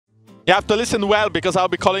You have to listen well because I'll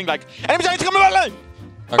be calling like enemy giant coming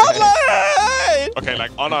okay. Okay,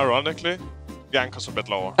 like unironically, Jankos a bit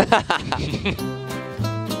lower.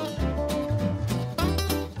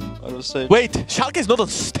 Wait, Schalke is not on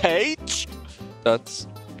stage? That's...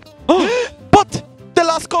 But the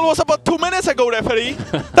last call was about 2 minutes ago, referee.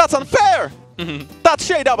 That's unfair. That's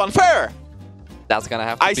straight up unfair. That's gonna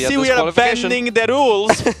have to I be see a we are disqualification. bending the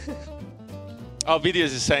rules. Our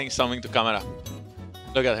videos is saying something to camera.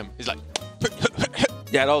 Look at him. He's like...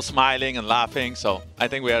 Yeah, they're all smiling and laughing, so I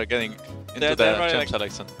think we are getting into the champ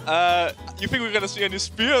selection. You think we're gonna see any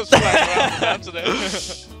spears flying around today?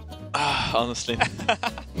 Honestly.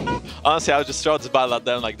 Honestly, I would just throw this ball at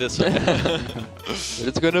them like this.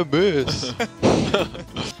 It's gonna miss.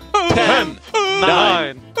 10,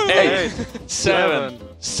 9, 8, 7,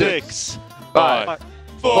 6, 5,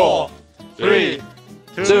 4, 3,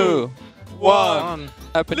 2, 1.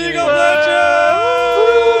 Happy League of Legends!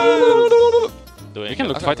 You can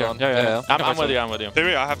look to fight here. Yeah. I'm with you, I'm with you.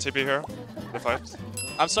 TB, I have TB here. The fight.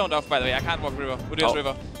 I'm zoned off, by the way. I can't walk river. Who does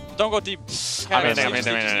river? Don't go deep. I'm in.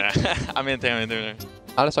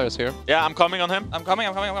 Alistar is here. Yeah, I'm coming on him. I'm coming.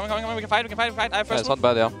 We can fight. I have Yeah, first it's one.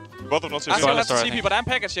 not bad, yeah. Both of us I still have to TP, but I'm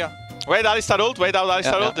packaged here. Wait, Alistar ult. Wait out,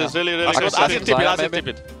 Alistar ult. It's really good. Alistar Asim tip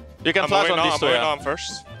it. You can flash on these two, I'm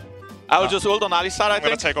first. I will just ult on Alistar, I I'm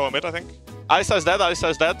gonna think. take over mid, I think. Alistar is dead, Alistar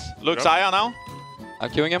is dead. Look, Zaya now. I'm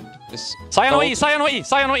queuing him. Saya no E.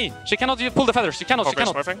 She cannot pull the feathers. She cannot.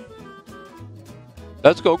 Smurfing.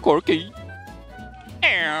 Let's go, Corky. We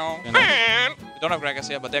don't have Gragas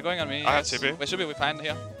here, but they're going on me. I have TP. Where should we find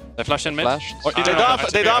here? They flash in mid. Flash. Or They either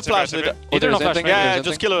don't flash. Either no flash. Yeah,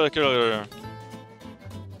 just kill her. So,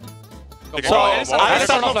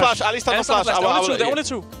 Alistar no flash. Alistar no flash. The only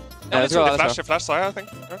two. Yeah, let's go, Alistar. They flashed Saya, I think.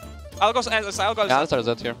 I'll go. Yeah, Alistar is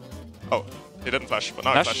dead here. Oh, he didn't flash, but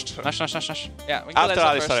now he flashed. Nash. Yeah, we can after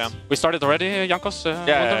Alistar, yeah. We started already, Jankos?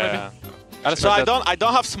 Yeah. So I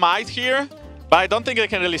don't have smite here, but I don't think I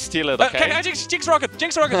can really steal it, okay? Jinx rocket!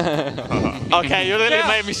 Okay, you really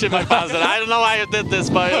made me shit my pants. I don't know why you did this,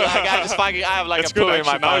 but like, I have like it's a poo good, in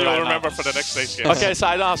my now mouth you'll right remember now. for the next stage game. Okay, so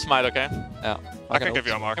I don't have smite, okay? Yeah. I can give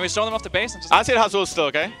you a mark. Can we throw them off the base? And just Azir has ult still,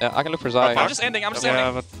 okay? Yeah, I can look for Zaya. I'm just ending.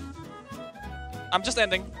 Yeah, but I'm just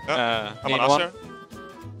ending. I'm Need on one. Asher.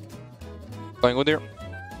 Going good here.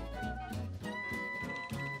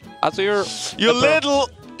 Azir. You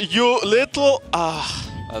little.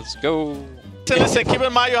 Let's go. Listen, keep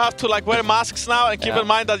in mind you have to like wear masks now, and keep in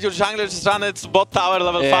mind that your jungler just ran its bot tower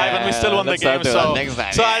level 5, and we still won the game. So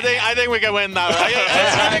I think we can win now.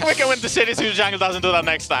 I think we can win the city so your jungle doesn't do that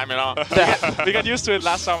next time, you know. We got used to it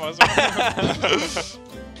last summer.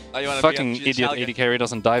 fucking idiot AD carry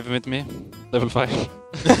doesn't dive with me. Level 5.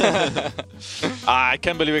 I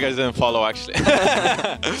can't believe you guys didn't follow, actually.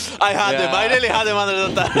 I had him. I really had him under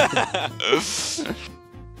the time.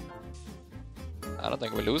 I don't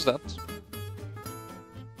think we lose that.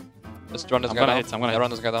 Let's run this guy down. I'm gonna hit. Run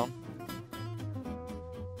this guy down.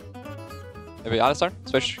 Maybe Alistar?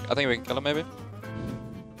 Switch. I think we can kill him, maybe.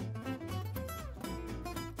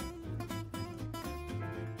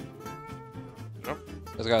 Nope.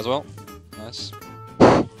 This guy as well. Nice.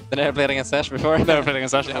 They never played against Ash before. Never played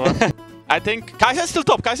against Ash before. I think Kai'Sa is still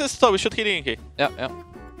top. We should hit Inky. Yeah.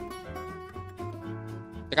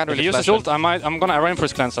 They can't If really he uses flash ult, I'm gonna arrange for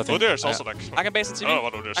his cleanse, I think. Udyr is also like. I can base the TB. I don't know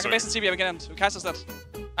what Udyr's I can base the TB. We can end. Kai'Sa's dead.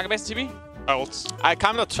 I can base the TB. Ult.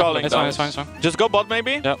 I'm not trolling. It's though. fine. Just go bot,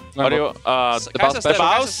 maybe? Yeah. Or do you, the Baus Kai'Sa's dead. Special.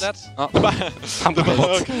 Kai'Sa's dead. I'm the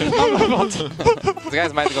bot. I'm the bot. The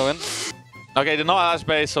guys might go in. Okay, they know Ash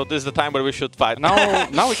base, so this is the time where we should fight. Now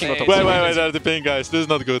we can go top. Wait, they're the ping, guys. This is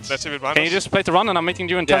not good. Let's see if it behind Can you us. just play the run and I'm meeting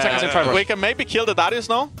you in 10 seconds in Tribal? We can maybe kill the Darius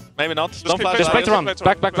now. Maybe not. Don't flash. Just play the run. Just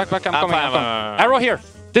Back. play the I'm coming. Arrow here.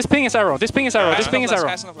 This ping is arrow. This ping is arrow.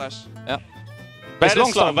 Kai'Sa no flash. Yeah. It's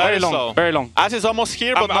long time. Very long. Ash is almost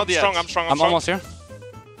here, but not yet. I'm strong. I'm almost here.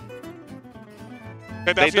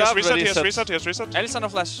 Okay, he has reset. Alistar no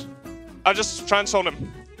flash. I'll just try and zone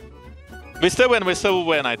him. We still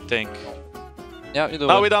win, I think. Yeah, you do.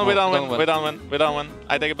 No, we don't win.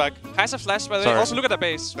 I take it back. Kai'Sa flash, by the way. Sorry. Also look at the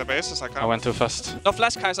base. The base is like. I went too fast. No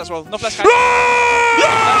flash Kai'Sa as well. No flash Kai'Sa.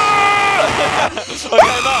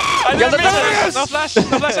 Okay, no. I didn't mean it. No flash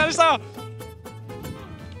Alistar.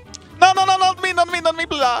 No, not me,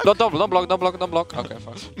 block. Don't block. Okay,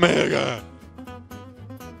 fuck. Mega.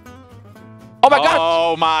 Oh my god!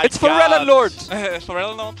 Oh my It's god. Pharrell Lord!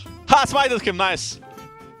 Pharrell not. Ha, smited him, nice.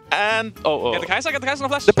 And, Get the Kai'Sa no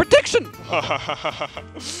flash. The protection!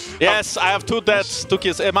 Yes, I have 2 deaths, 2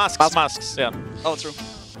 kills. Masks. Yeah. Oh, true.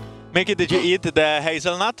 Mickey, did you eat the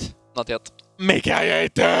hazelnut? Not yet. Mickey, I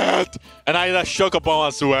ate it! And I ate a choco bomb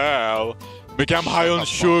as well. Mikyx, I'm high on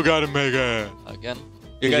sugar, Mikyx. Again.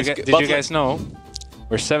 Did you guys know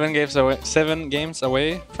we're 7 games away? 7 games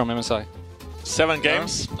away from MSI. 7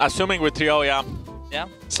 games, assuming we're 3-0, yeah. Yeah.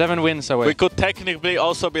 7 wins away. We could technically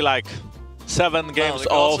also be like 7 games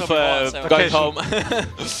off going home.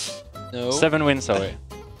 No. 7 wins away.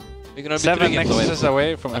 We're gonna be 7 games nexuses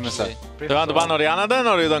away from MSI. Do you want to ban Orianna then,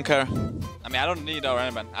 or you don't care? I mean, I don't need our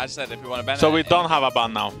ban. I just said if you want to ban. So we don't have a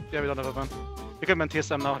ban now. Yeah, we don't have a ban. You can ban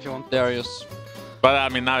TSM now if you want. Darius. But I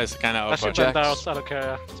mean, now it's kind of Actually, awkward. ban Darius, I don't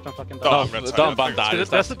care. Just ban fucking No, Darius. don't ban Darius.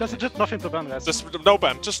 There's just nothing to ban, guys. Just no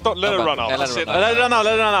ban. Just don't let it run out. Yeah, let it run out. Let it run out,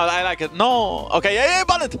 let it run out. I like it. No. Okay, yeah,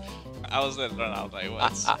 ban it. I was let it run out like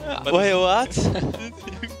once. Wait, what?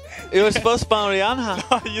 You were supposed to ban Orianna.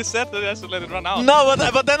 You said that I should let it run out. No,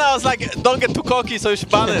 but then I was like, don't get too cocky, so you should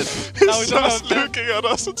ban it. No, we don't have ban. looking at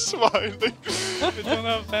us and smiling. We don't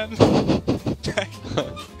have ban.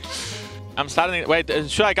 I'm starting. Wait,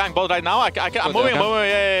 should I gank both right now? I'm moving, moving.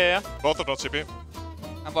 Yeah. Both of not TP.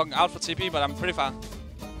 I'm walking out for TP, but I'm pretty far.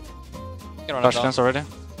 Flash dance already.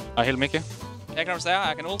 I heal Mikyx. Hekarim's there,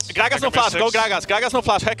 I can ult. Gragas no flash, go Gragas. Gragas no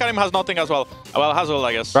flash. Hekarim has nothing as well. Well, has ult,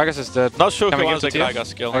 I guess. Gragas is dead. Not sure Can who we wants the give to Gragas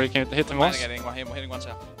skill. Or you can hit him once. Hitting one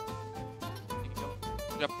shot.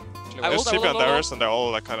 Yep. There's TP and Darius, and they're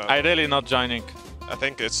all like kind of. I really not joining. I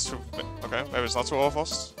think it's too. Okay, maybe it's not too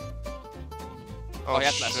overforced. Oh, he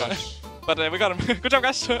had flash, sorry. But we got him. Good job,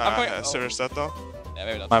 guys. I'm going. Serious dead though. Yeah,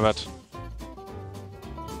 maybe not. My bad.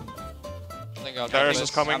 Darius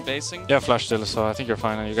is coming. I'm basing. Yeah, flash still, so I think you're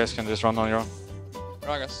fine and you guys can just run on your own.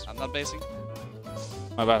 Gragas, I'm not basing.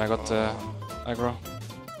 My bad, I got aggro.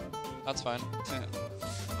 That's fine.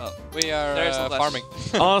 Well, We are farming.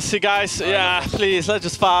 Honestly, guys, yeah, please, let's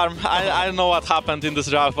just farm. I don't know what happened in this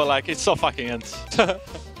draft, but like, it's so fucking end.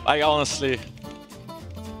 Like, honestly.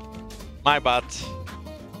 My bad.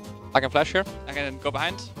 I can flash here. I can go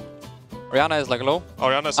behind. Orianna is like low.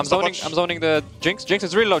 Orianna is I'm zoning the Jinx. Jinx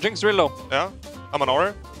is really low. Jinx is really low. Yeah, I'm on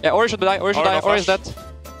Ori. Yeah, Ori should die. Ori should die. no Ori is flash. dead.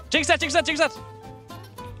 Jinx that, Jinx that, Jinx that!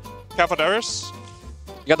 Care for Darius.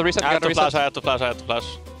 You got the reset. I You had got the to reset. flash, I had to flash, I had to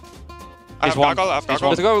flash. I have one. Gargle, I have He's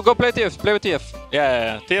Gargle. Let's go play TF. Play with TF.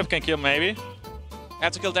 Yeah. TF can kill maybe. I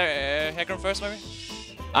have to kill Hecarim first, maybe?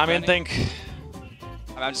 I mean, think.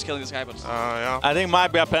 I'm just killing this guy, but... Yeah. I think might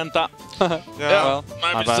be a penta. Yeah. Well,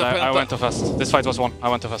 Might My be just a bad, I penta. went too fast. This fight was won. I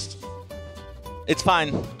went too fast. It's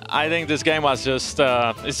fine. I think this game was just. It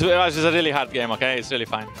was just a really hard game, okay? It's really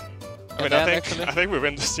fine. I mean, I think we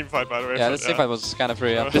win this team fight, by the way. yeah, this team fight was kind of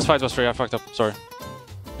free. Yeah. This fight was free, I fucked up. Sorry.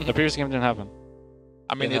 The previous game didn't happen.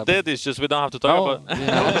 I mean, Yeah, it did, it's just we don't have to talk No, about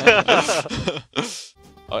yeah.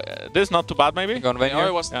 this is not too bad, maybe? Going Vayne Ori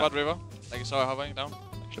here. was Yeah. bud river. Like you saw her hovering down.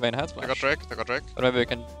 Actually, Vayne has They got flash. Drake, they got Drake. But maybe we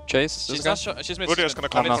can chase this She's guy. not sure. She's mid. Wunder is gonna I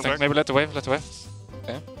come have from nothing. Drake. Maybe let the wave, let the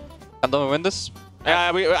wave. And don't we win this?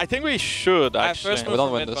 Yeah, I think we should, I have actually. first We move don't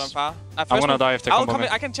from win mid, but this. I'm far. I'm gonna die if they I'll come come in.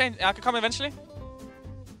 in. I can change. I can come eventually.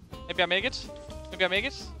 Maybe I make it. Maybe I make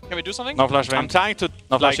it. Can we do something? No flash I'm Vayne. trying to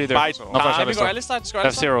No flash like either. bite No flash time. Maybe go Alistar. Alistar. Just go They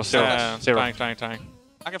have Alistar. zero. Yeah, Zero. trying.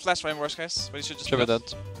 I can flash frame worst case, but you should just Should do be that.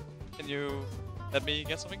 dead. Can you let me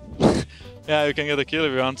get something? Yeah, you can get a kill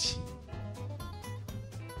if you want.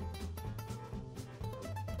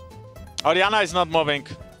 Orianna is not moving.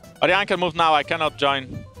 Orianna can move now, I cannot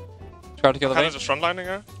join. Try to kill the Kind Vayne. of just frontlining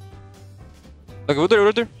her. Look,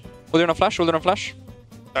 Wunder. Wunder on flash. Wunder on flash.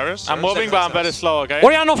 Darius. I'm moving, but I'm very slow, okay?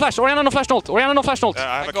 Orianna no flash. Orianna no flash ult. Orianna no flash ult. Yeah,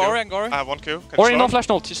 I have a I go Ori, Q. I go Ori. I have one Q. Can you Orianna no slow? flash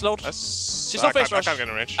ult. She's slowed. She's no I face can't, rush. I can't get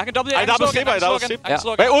in range. I can double it. I double sleep, I double sleep. I can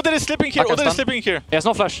slow Wait, again. Wunder is sleeping here. I can Wunder is stun. sleeping here. He has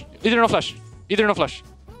no flash. Either no flash. Either no flash.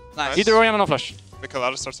 Nice. Either Orianna no flash. We kill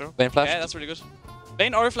Alistar too. Vayne flash. Yeah, that's really good.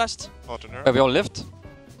 Vayne Ori flashed. Ordinary. Wait, we all lived.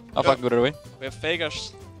 I'll fucking go away. We have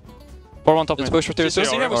Fakers. 4-1 top Let's mid. push for tier We'll 2.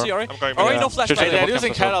 see her, we'll see Ori. I'm going Ori back. no flash. Should by take the They're way. the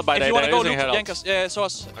using as well. Herald, by If the you way. want to They're go, using look, Herald. Jankos. Yeah, so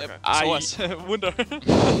us. I- So us. Wunder.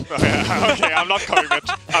 Okay, I'm not coming mid.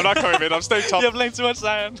 I'm not coming mid. I'm staying top. You have playing too much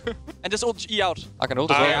Zion. And just ult E out. I can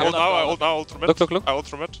ult as I well. ult now, I ult now, ult from mid. Look. I ult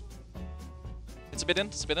from mid. It's a bit in,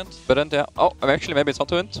 it's a bit in. But then, yeah. Oh, actually, maybe it's not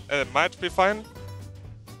to end. It might be fine.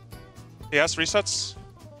 He has resets.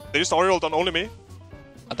 They used Ori ult on only me.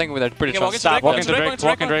 I think we're pretty Okay, walk sure. into Drake, Walk into Drake.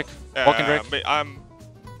 Walk in Drake. Walk in Drake.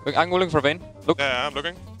 I'm looking for Vayne. Look. Yeah, I'm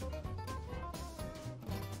looking.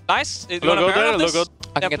 Nice. Do you Look want to good barrel there, of look this? good.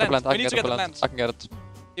 I can get the plant. We I can need get to the get the plant. plant. I can get it.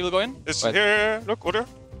 He will go in. It's Wait. here. Look, Wunder.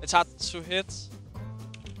 It's hard to hit.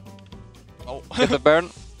 Oh. Get the burn.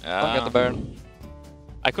 Don't Yeah. get the burn.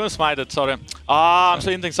 I couldn't smite it, sorry. Ah, I'm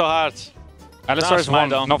hinting so hard. Alistar is smite 1.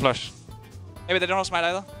 down. No flash. Maybe they don't have smite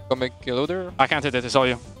either. Go make a loader. I can't hit it. It's all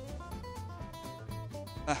you.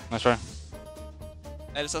 Nice try.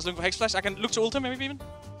 Let's just look for Hex Flash. I can look to ult him, maybe even.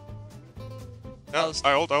 Yeah,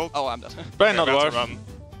 I ult. Oh, I'm dead. Brain not Okay, worth. run.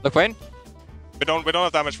 Look, Vayne. We don't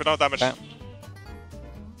have damage. We don't have damage. Okay.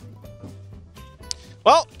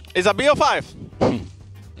 Well, it's a BO5.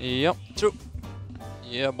 Yep. True.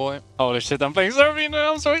 Yeah, boy. Holy shit, I'm playing Seraphine.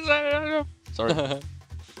 I'm so excited. Sorry.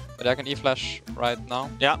 But I can E-flash right now.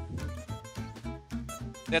 Yeah.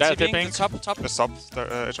 They're tipping. The top, top. Let's stop.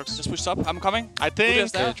 Aatrox. Just push top. I'm coming. I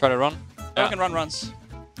think. Okay, try to run. I can run runs.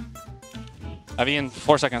 I've in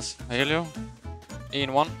 4 seconds. I heal you. E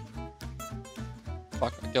in 1.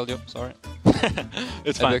 Fuck, I killed you. Sorry.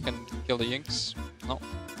 It's Maybe I fine. can kill the Yinks. No.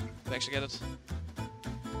 They actually get it.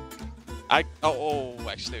 I. Oh,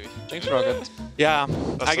 actually. Jinx rocket. Yeah.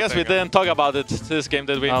 I guess we didn't talk about it this game,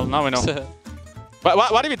 did we? Well, now we know.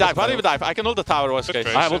 What did we dive? What did we dive? I can ult the tower, worst case.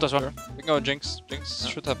 I have ult as well. We can go Jinx. Jinx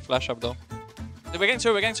should have flash up though. We're getting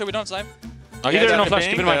two. We don't dive. Okay, Either no the flash,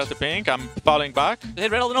 pink, keep in mind. there's the pink. I'm falling back. They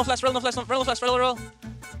hit Rekkles, no flash, Rekkles, no flash, Rekkles, flash, Rekkles.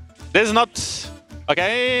 This is not.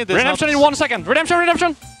 Okay, this Redemption is in not, 1 second.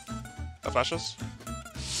 Redemption. The flashes.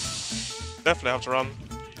 Definitely have to run.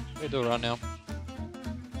 We do run now.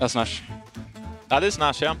 That's Nash. That is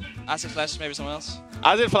Nash, yeah. Acid flash, maybe someone else.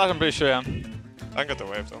 I did flash, I'm pretty sure, yeah. I can get the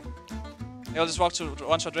wave though. I'll just walk to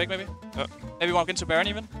one-shot Drake, maybe. Yeah. Maybe walk into Baron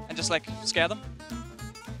even, and just like scare them.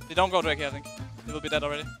 They don't go Drake here, I think. They will be dead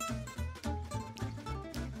already.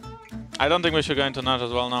 I don't think we should go into Nash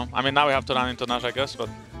as well now. I mean, now we have to run into Nash, I guess, but.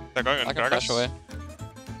 They're going in I can flash away.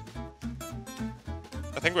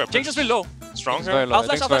 I think we're Jinx is really low. strong Very here. low. I'll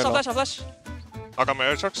flash, Jinx I'll very flash, I'll low. flash, I'll flash. I got my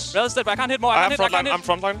Aatrox. Rekkles dead, but I can't hit more. I I am can't hit, I frontline. can't I'm hit.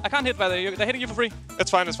 frontline. I can't hit, by the way. They're hitting you for free.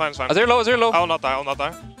 It's fine. It's fine. It's fine. Azir low, Azir low. I will not die. I will not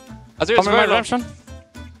die. Azir is Coming my very low. redemption.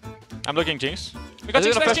 I'm looking Jinx. We got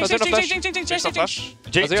Azir Jinx no flash, flash, Jinx, Azir no Jinx, flash. Jinx, Jinx, Jinx, Jinx Jinx, no Jinx. flash.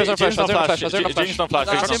 Jinx Azir is no flash, no Azir no flash. flash, Azir no Jinx no flash.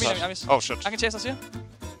 I Jinx no miss, flash. I miss. Oh shit. I can chase us here.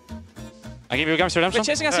 I give you Gams We're redemption.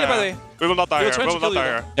 chasing us here, by the way. We will not die We were here. trying We to will not kill die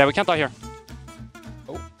you, here. Yeah, we can't die here.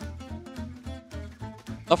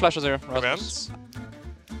 No flash Azir. Events.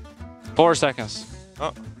 4 seconds.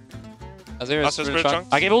 Azir That's is his really spirit strong. chunk.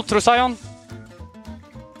 I gave ult through Sion.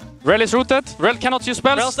 Rel is rooted. Rel cannot use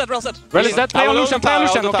spells. Rekkles dead, Rekkles dead. Rel is dead. Play on Lucian, play on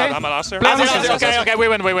Lucian, okay? I'm a last here. Play on Okay, Lucian. okay, we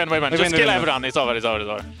win. Just win, kill win. everyone. It's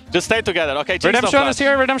over. Just stay together, okay? Jinx no Redemption flash. is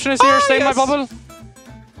here, redemption is here. Stay in my yes. bubble.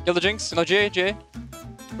 Kill the Jinx. No, GA.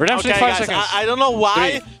 Redemption Okay, in 5 guys, seconds. I don't know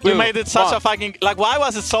why 3, we 2, made it such 1. a fucking... Like, why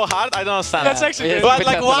was it so hard? I don't understand. That's actually Yeah, good. But, we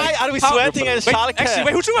like, can't why connect. are we sweating against Schalke? Actually,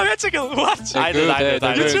 wait, who took my Pentakill? What? I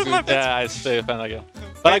did. You took my Yeah, I still Pentakill.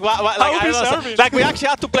 But like, like, How I don't is know, Seraphine? like, we actually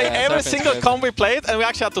had to play Yeah, every Seraphine's single good. comp we played, and we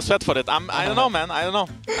actually had to sweat for it. I don't know, man. I don't know.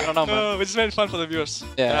 I don't know, man. Which is very fun for the viewers.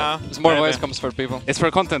 Yeah. Yeah, It's more maybe. voice comes for people. It's for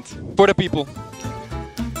content. For the people.